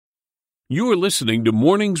You are listening to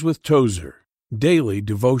Mornings with Tozer, daily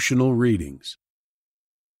devotional readings.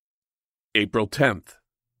 April 10th,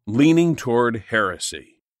 Leaning Toward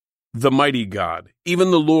Heresy. The mighty God,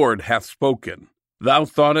 even the Lord, hath spoken. Thou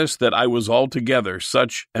thoughtest that I was altogether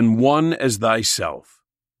such an one as thyself.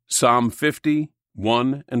 Psalm 50,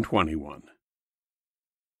 1 and 21.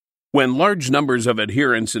 When large numbers of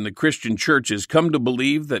adherents in the Christian churches come to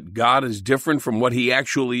believe that God is different from what he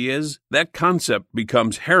actually is, that concept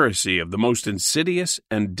becomes heresy of the most insidious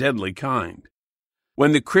and deadly kind.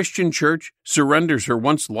 When the Christian church surrenders her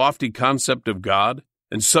once lofty concept of God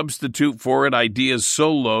and substitute for it ideas so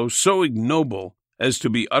low, so ignoble, as to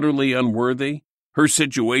be utterly unworthy, her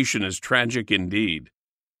situation is tragic indeed.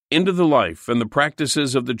 Into the life and the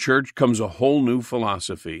practices of the church comes a whole new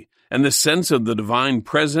philosophy, and the sense of the divine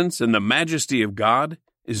presence and the majesty of God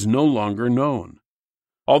is no longer known.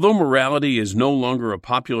 Although morality is no longer a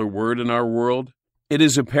popular word in our world, it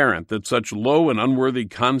is apparent that such low and unworthy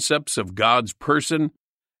concepts of God's person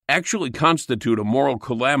actually constitute a moral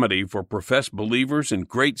calamity for professed believers in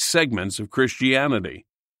great segments of Christianity.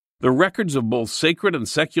 The records of both sacred and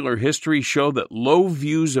secular history show that low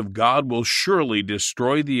views of God will surely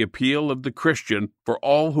destroy the appeal of the Christian for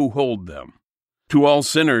all who hold them. To all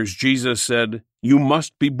sinners, Jesus said, "You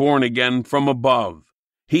must be born again from above."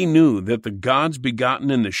 He knew that the gods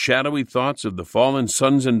begotten in the shadowy thoughts of the fallen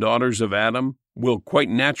sons and daughters of Adam will quite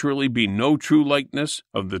naturally be no true likeness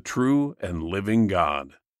of the true and living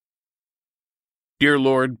God. Dear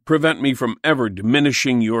Lord, prevent me from ever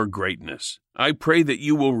diminishing your greatness. I pray that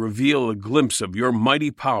you will reveal a glimpse of your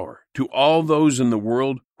mighty power to all those in the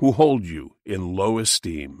world who hold you in low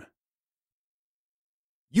esteem.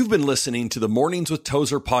 You've been listening to the Mornings with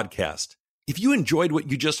Tozer podcast. If you enjoyed what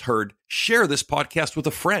you just heard, share this podcast with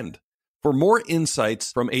a friend. For more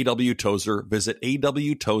insights from A.W. Tozer, visit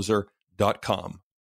awtozer.com.